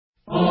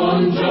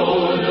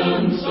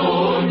Jordan's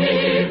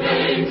stormy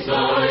banks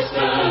I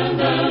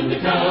stand, and the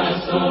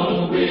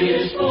castle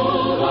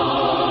wishful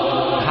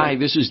lie. Hi,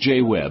 this is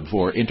Jay Webb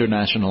for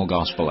International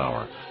Gospel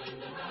Hour.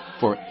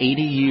 For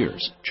 80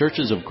 years,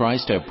 Churches of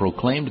Christ have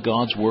proclaimed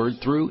God's Word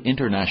through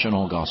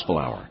International Gospel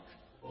Hour.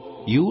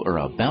 You are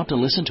about to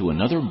listen to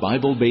another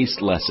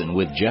Bible-based lesson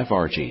with Jeff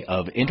Archie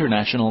of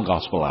International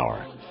Gospel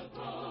Hour.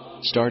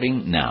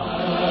 Starting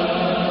now.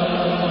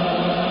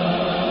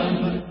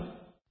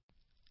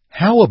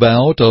 How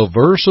about a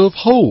verse of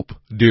hope,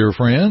 dear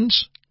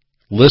friends?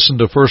 Listen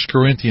to 1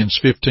 Corinthians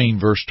 15,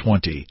 verse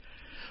 20.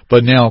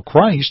 But now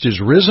Christ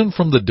is risen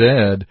from the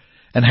dead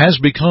and has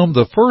become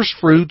the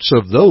firstfruits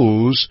of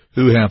those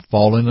who have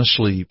fallen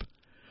asleep.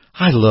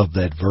 I love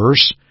that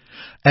verse.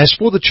 As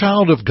for the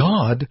child of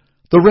God,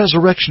 the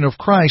resurrection of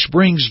Christ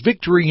brings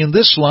victory in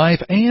this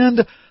life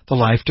and the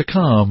life to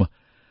come.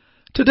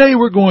 Today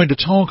we're going to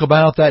talk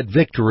about that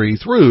victory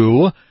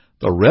through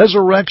the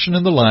resurrection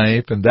in the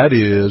life, and that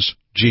is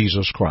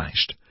Jesus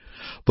Christ.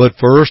 But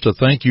first, a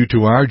thank you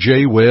to our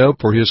Jay Webb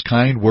for his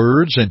kind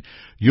words, and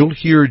you'll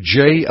hear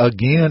Jay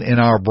again in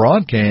our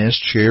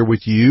broadcast share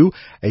with you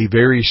a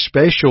very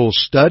special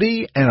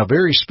study and a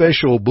very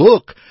special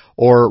book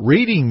or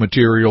reading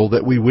material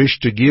that we wish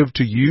to give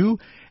to you,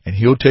 and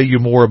he'll tell you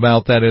more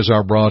about that as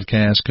our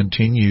broadcast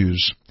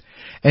continues.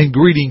 And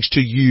greetings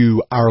to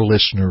you, our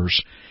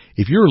listeners.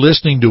 If you're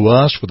listening to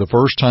us for the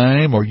first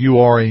time or you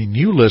are a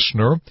new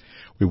listener,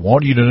 we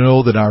want you to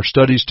know that our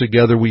studies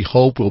together, we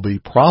hope, will be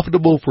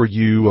profitable for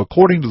you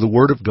according to the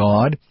Word of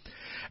God,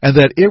 and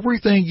that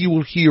everything you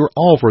will hear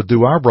offered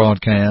through our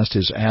broadcast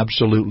is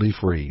absolutely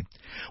free.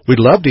 We'd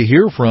love to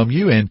hear from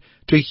you and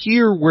to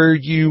hear where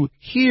you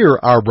hear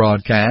our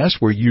broadcast,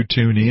 where you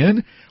tune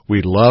in.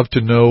 We'd love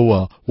to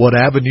know what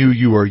avenue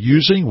you are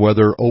using,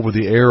 whether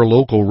over-the-air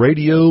local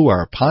radio,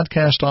 our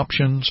podcast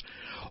options,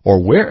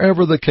 or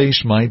wherever the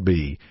case might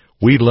be.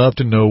 We'd love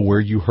to know where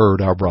you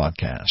heard our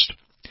broadcast.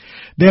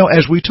 Now,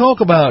 as we talk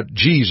about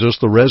Jesus,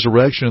 the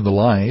resurrection and the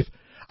life,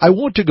 I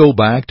want to go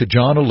back to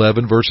John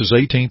 11, verses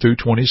 18 through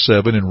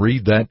 27, and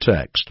read that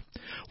text.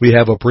 We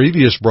have a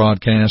previous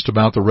broadcast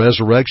about the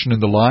resurrection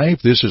and the life.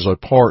 This is a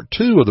part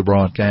 2 of the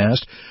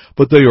broadcast,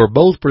 but they are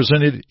both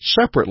presented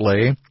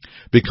separately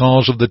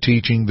because of the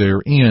teaching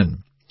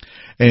therein.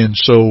 And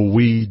so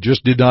we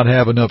just did not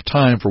have enough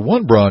time for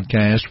one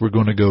broadcast. We're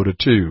going to go to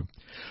 2.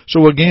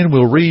 So again,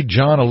 we'll read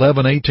John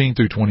 11, 18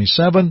 through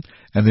 27,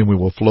 and then we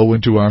will flow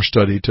into our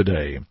study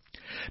today.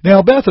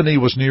 Now, Bethany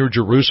was near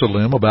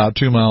Jerusalem, about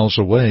 2 miles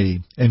away,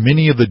 and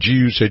many of the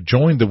Jews had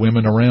joined the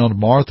women around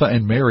Martha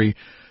and Mary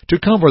to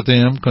comfort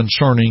them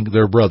concerning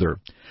their brother.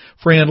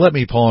 Friend, let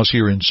me pause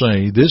here and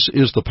say, this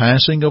is the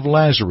passing of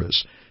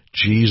Lazarus.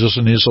 Jesus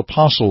and his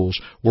apostles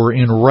were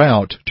en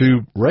route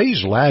to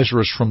raise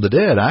Lazarus from the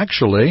dead,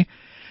 actually,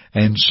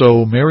 and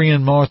so Mary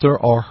and Martha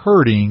are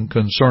hurting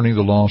concerning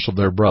the loss of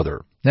their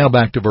brother. Now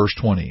back to verse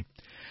 20.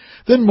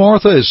 Then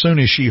Martha, as soon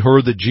as she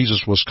heard that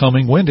Jesus was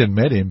coming, went and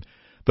met him,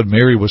 but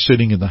Mary was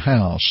sitting in the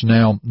house.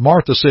 Now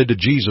Martha said to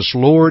Jesus,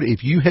 Lord,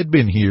 if you had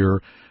been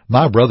here,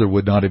 my brother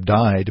would not have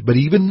died. But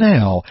even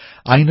now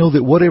I know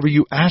that whatever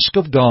you ask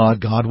of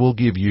God, God will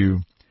give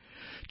you.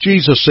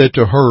 Jesus said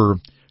to her,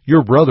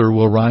 your brother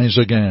will rise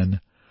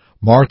again.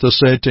 Martha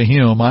said to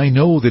him, I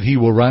know that he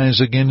will rise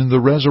again in the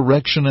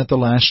resurrection at the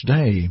last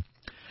day.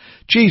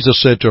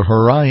 Jesus said to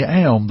her, I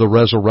am the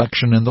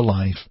resurrection and the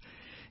life.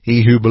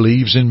 He who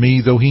believes in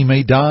me, though he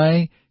may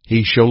die,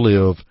 he shall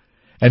live.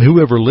 And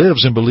whoever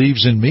lives and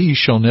believes in me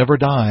shall never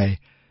die.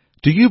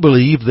 Do you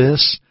believe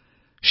this?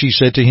 She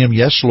said to him,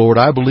 Yes, Lord,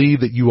 I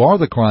believe that you are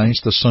the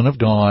Christ, the Son of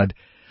God,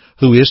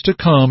 who is to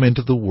come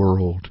into the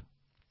world.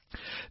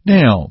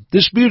 Now,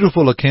 this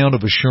beautiful account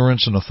of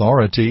assurance and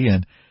authority,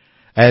 and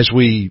as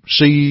we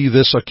see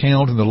this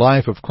account in the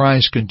life of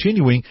Christ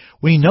continuing,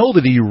 we know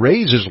that he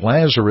raises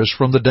Lazarus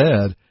from the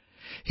dead.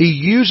 He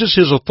uses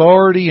his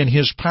authority and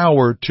his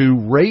power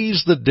to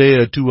raise the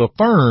dead, to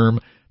affirm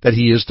that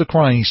he is the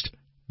Christ,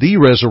 the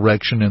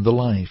resurrection and the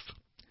life.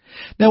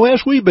 Now,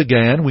 as we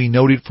began, we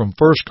noted from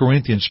 1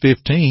 Corinthians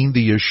 15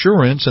 the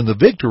assurance and the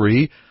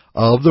victory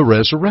of the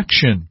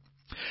resurrection.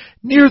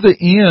 Near the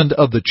end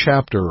of the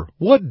chapter,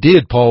 what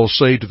did Paul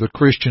say to the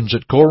Christians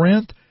at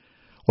Corinth?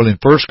 Well, in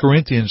 1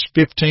 Corinthians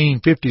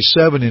 15,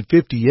 57 and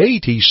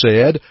 58, he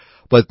said,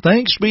 But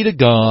thanks be to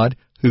God,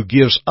 who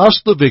gives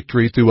us the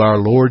victory through our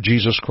Lord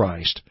Jesus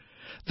Christ.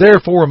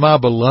 Therefore, my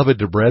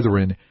beloved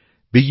brethren,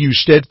 be you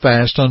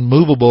steadfast,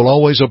 unmovable,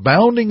 always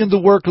abounding in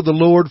the work of the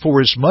Lord, for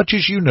as much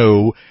as you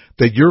know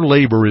that your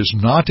labor is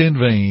not in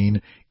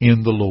vain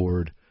in the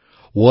Lord.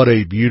 What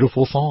a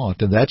beautiful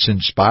thought, and that's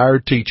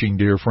inspired teaching,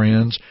 dear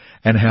friends,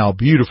 and how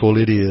beautiful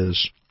it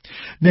is.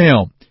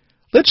 Now,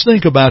 let's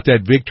think about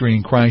that victory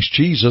in Christ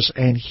Jesus,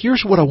 and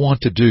here's what I want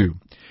to do.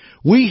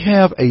 We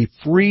have a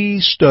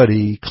free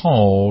study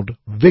called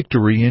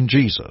Victory in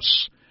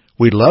Jesus.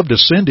 We'd love to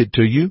send it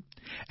to you,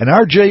 and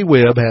our Jay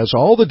Webb has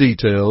all the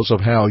details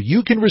of how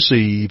you can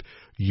receive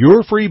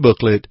your free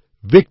booklet,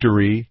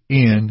 Victory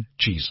in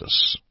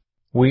Jesus.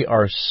 We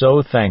are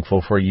so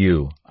thankful for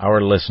you,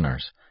 our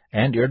listeners,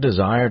 and your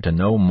desire to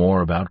know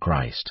more about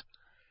Christ.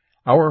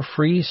 Our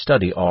free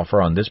study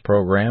offer on this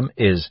program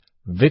is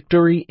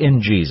Victory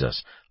in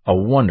Jesus, a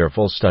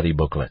wonderful study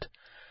booklet.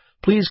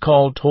 Please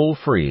call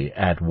toll-free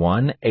at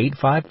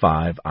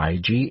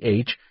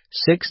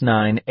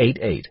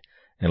 1-855-IGH-6988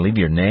 and leave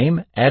your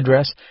name,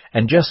 address,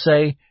 and just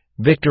say,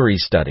 Victory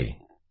Study.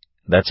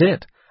 That's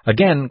it.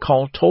 Again,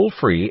 call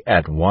toll-free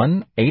at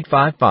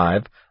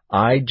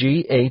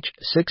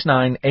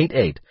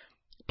 1-855-IGH-6988.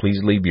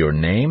 Please leave your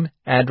name,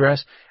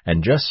 address,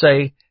 and just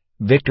say,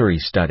 Victory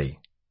Study.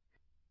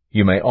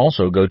 You may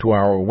also go to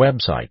our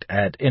website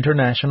at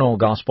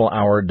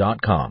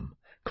internationalgospelhour.com.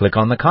 Click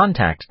on the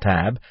Contact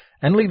tab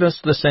and leave us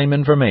the same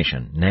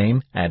information,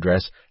 name,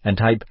 address, and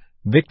type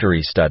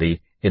Victory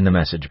Study in the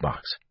message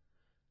box.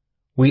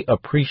 We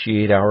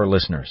appreciate our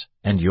listeners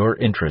and your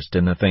interest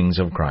in the things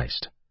of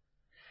Christ.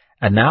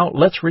 And now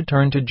let's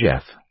return to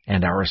Jeff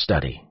and our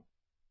study.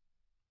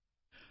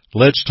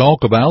 Let's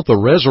talk about the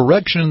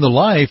resurrection and the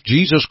life,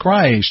 Jesus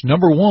Christ.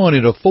 Number one,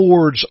 it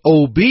affords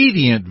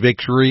obedient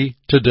victory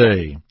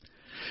today.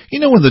 You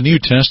know, in the New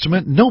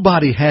Testament,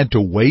 nobody had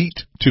to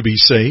wait to be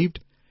saved.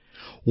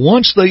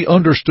 Once they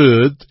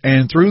understood,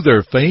 and through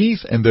their faith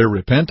and their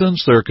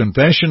repentance, their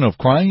confession of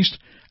Christ,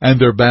 and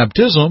their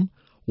baptism,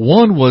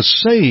 one was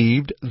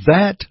saved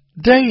that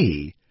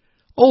day.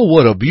 Oh,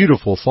 what a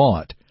beautiful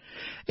thought.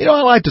 You know,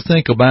 I like to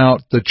think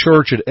about the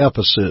church at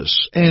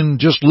Ephesus, and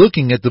just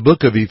looking at the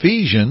book of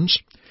Ephesians,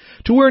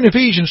 to where in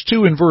Ephesians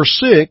 2 and verse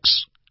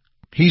 6,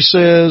 he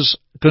says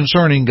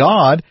concerning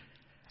God,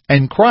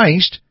 and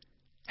Christ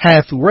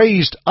hath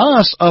raised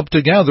us up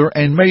together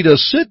and made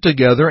us sit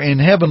together in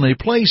heavenly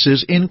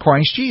places in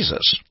Christ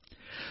Jesus.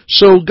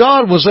 So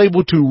God was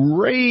able to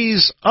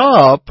raise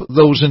up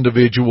those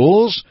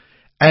individuals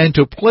and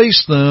to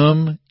place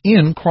them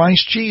in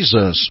Christ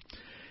Jesus.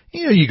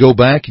 You know, you go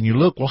back and you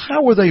look, well,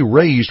 how were they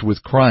raised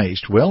with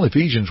Christ? Well,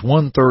 Ephesians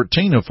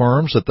 1:13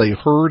 affirms that they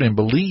heard and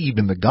believed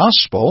in the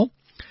gospel.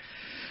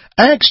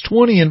 Acts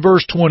 20 and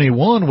verse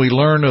 21, we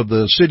learn of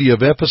the city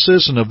of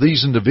Ephesus and of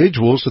these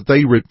individuals that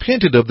they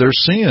repented of their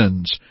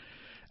sins.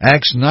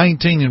 Acts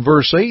 19 and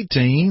verse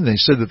 18, they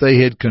said that they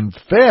had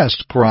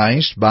confessed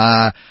Christ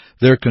by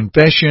their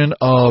confession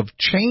of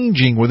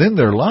changing within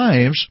their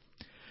lives.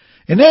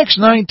 In Acts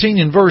 19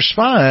 and verse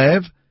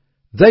 5,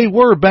 they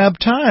were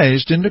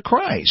baptized into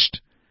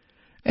Christ.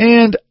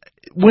 And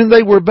when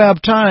they were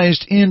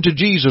baptized into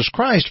Jesus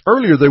Christ,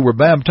 earlier they were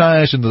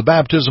baptized into the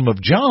baptism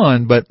of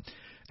John, but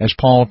as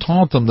Paul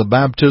taught them, the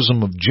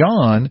baptism of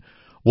John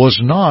was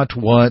not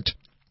what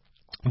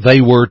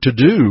they were to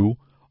do,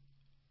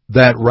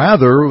 that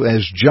rather,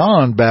 as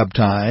John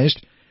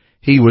baptized,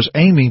 he was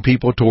aiming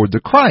people toward the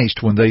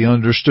Christ. When they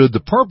understood the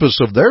purpose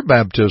of their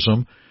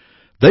baptism,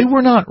 they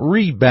were not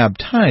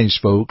rebaptized,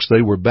 folks.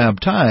 They were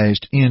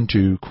baptized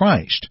into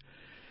Christ.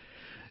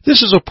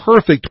 This is a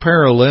perfect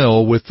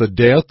parallel with the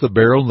death, the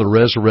burial, and the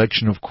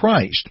resurrection of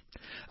Christ.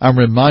 I'm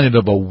reminded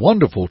of a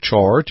wonderful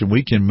chart, and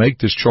we can make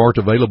this chart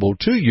available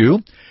to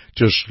you.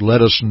 Just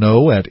let us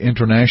know at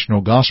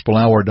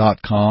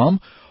internationalgospelhour.com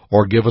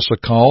or give us a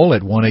call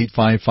at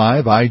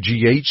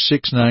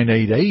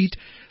 1-855-IGH-6988.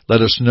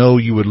 Let us know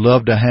you would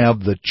love to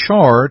have the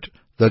chart,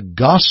 the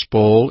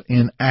gospel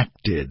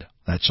enacted.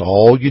 That's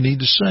all you need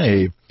to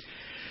say.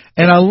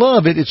 And I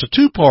love it. It's a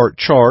two-part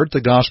chart,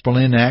 the gospel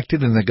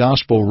enacted and the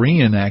gospel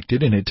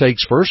reenacted, and it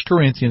takes 1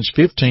 Corinthians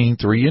 15,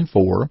 3 and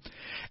 4,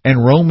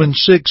 and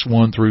Romans 6,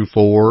 1 through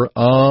 4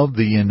 of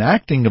the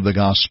enacting of the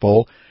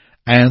gospel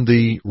and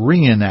the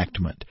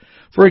reenactment.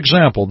 For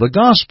example, the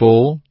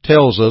gospel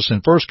tells us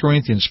in 1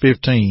 Corinthians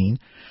 15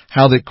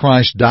 how that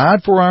Christ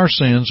died for our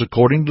sins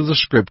according to the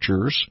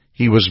Scriptures,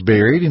 He was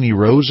buried, and He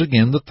rose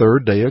again the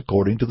third day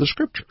according to the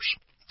Scriptures.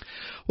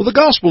 Well, the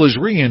gospel is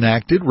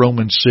reenacted.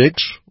 Romans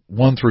 6,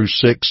 1 through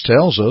 6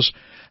 tells us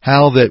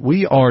how that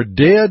we are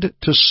dead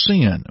to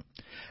sin.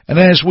 And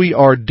as we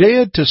are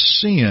dead to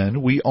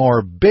sin, we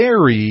are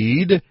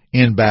buried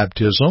in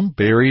baptism,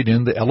 buried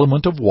in the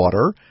element of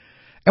water,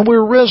 and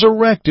we're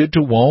resurrected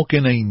to walk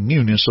in a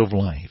newness of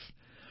life.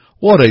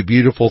 What a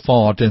beautiful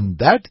thought, and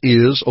that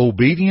is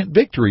obedient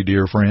victory,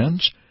 dear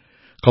friends.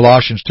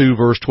 Colossians 2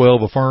 verse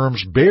 12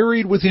 affirms,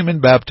 buried with Him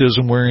in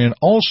baptism, wherein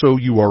also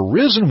you are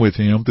risen with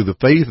Him through the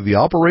faith of the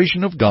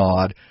operation of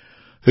God,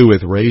 who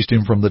hath raised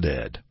Him from the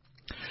dead.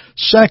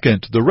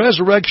 Second, the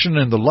resurrection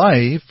and the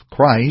life,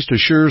 Christ,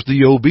 assures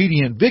the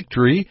obedient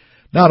victory,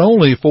 not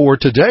only for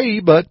today,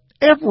 but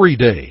every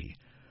day.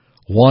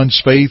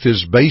 One's faith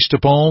is based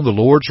upon the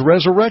Lord's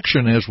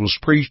resurrection, as was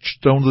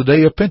preached on the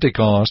day of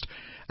Pentecost,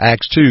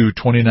 Acts 2,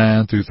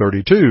 29 through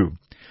 32.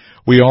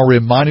 We are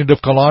reminded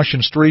of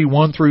Colossians 3,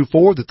 1 through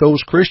 4, that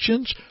those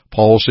Christians,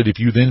 Paul said, if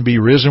you then be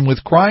risen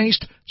with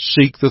Christ,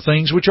 seek the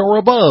things which are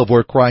above,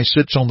 where Christ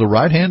sits on the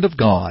right hand of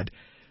God.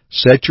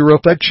 Set your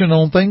affection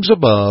on things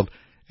above,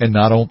 and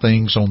not on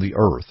things on the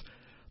earth.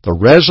 The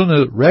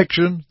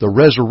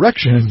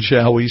resurrection,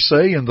 shall we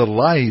say, and the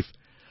life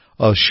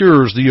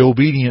assures the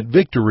obedient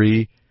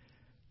victory,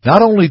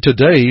 not only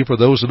today for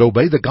those that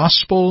obey the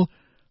gospel,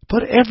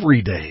 but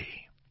every day.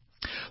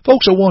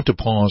 Folks, I want to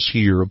pause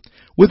here.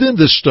 Within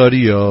this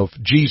study of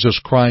Jesus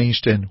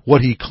Christ and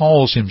what He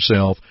calls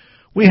Himself,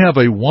 we have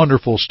a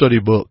wonderful study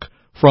book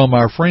from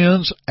our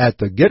friends at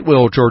the Get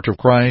Well Church of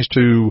Christ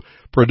who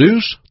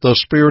produce The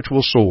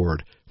Spiritual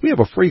Sword. We have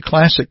a free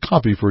classic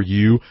copy for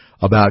you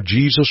about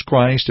Jesus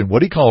Christ and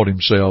what He called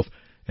Himself.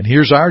 And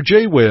here's our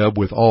J. Webb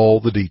with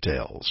all the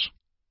details.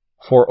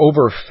 For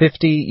over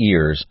 50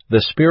 years,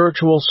 the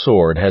Spiritual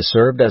Sword has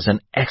served as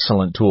an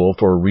excellent tool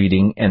for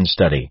reading and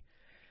study.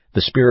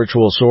 The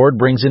Spiritual Sword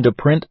brings into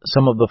print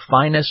some of the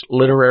finest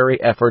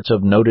literary efforts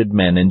of noted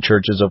men in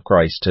churches of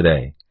Christ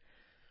today.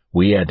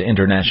 We at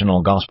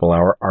International Gospel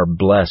Hour are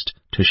blessed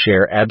to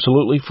share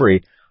absolutely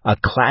free a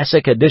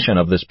classic edition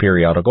of this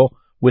periodical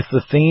with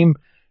the theme,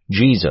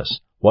 Jesus,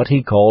 What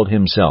He Called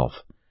Himself.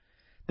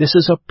 This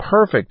is a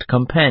perfect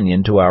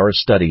companion to our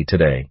study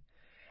today.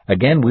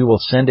 Again, we will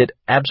send it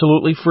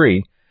absolutely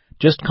free.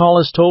 Just call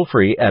us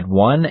toll-free at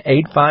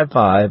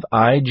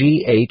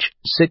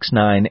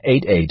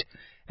 1-855-IGH-6988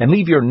 and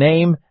leave your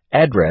name,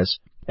 address,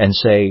 and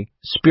say,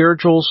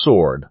 Spiritual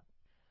Sword.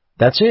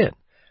 That's it.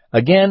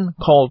 Again,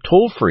 call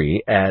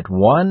toll-free at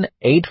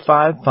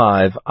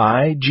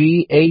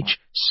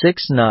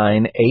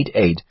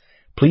 1-855-IGH-6988.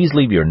 Please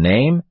leave your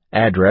name,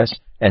 address,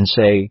 and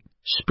say,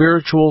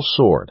 Spiritual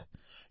Sword.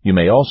 You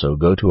may also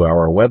go to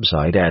our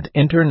website at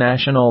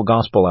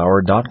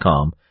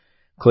internationalgospelhour.com,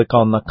 click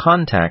on the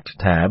Contact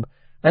tab,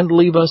 and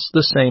leave us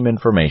the same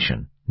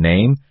information,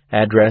 name,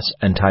 address,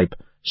 and type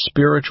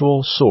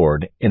Spiritual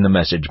Sword in the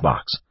message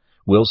box.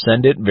 We'll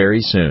send it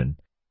very soon.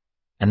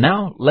 And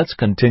now, let's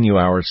continue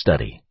our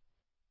study.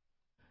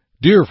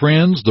 Dear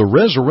friends, the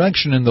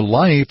resurrection and the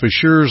life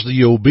assures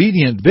the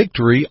obedient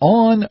victory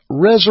on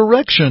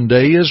Resurrection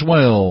Day as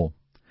well.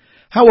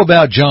 How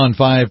about John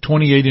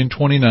 5:28 and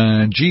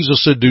 29?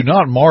 Jesus said, Do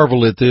not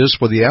marvel at this,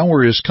 for the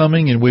hour is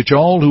coming in which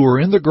all who are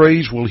in the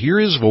graves will hear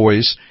His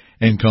voice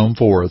and come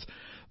forth.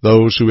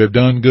 Those who have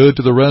done good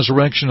to the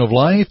resurrection of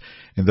life,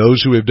 and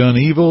those who have done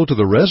evil to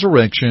the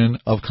resurrection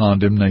of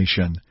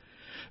condemnation.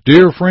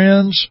 Dear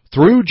friends,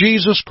 through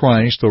Jesus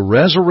Christ, the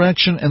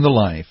resurrection and the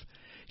life,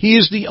 He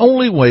is the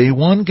only way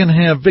one can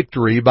have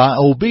victory by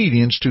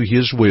obedience to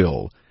His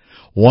will.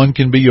 One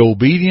can be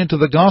obedient to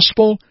the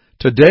gospel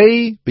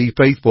today, be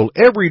faithful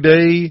every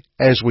day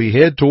as we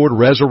head toward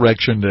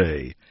Resurrection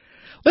Day.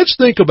 Let's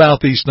think about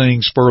these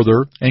things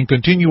further and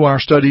continue our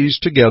studies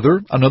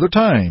together another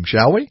time,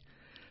 shall we?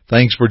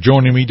 Thanks for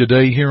joining me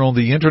today here on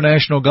the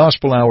International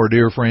Gospel Hour,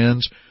 dear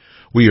friends.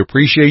 We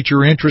appreciate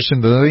your interest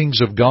in the things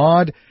of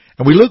God,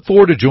 and we look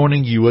forward to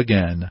joining you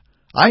again.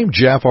 I'm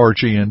Jeff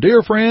Archie, and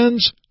dear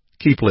friends,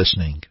 keep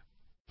listening.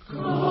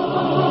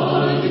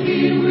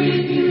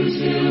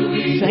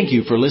 Thank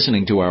you for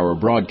listening to our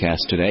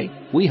broadcast today.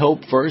 We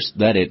hope first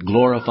that it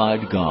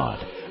glorified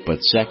God,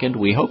 but second,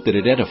 we hope that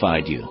it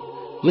edified you.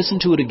 Listen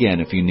to it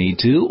again if you need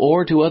to,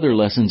 or to other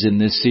lessons in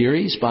this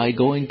series by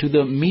going to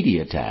the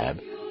Media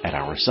tab at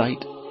our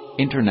site,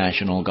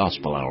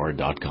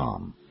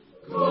 internationalgospelhour.com.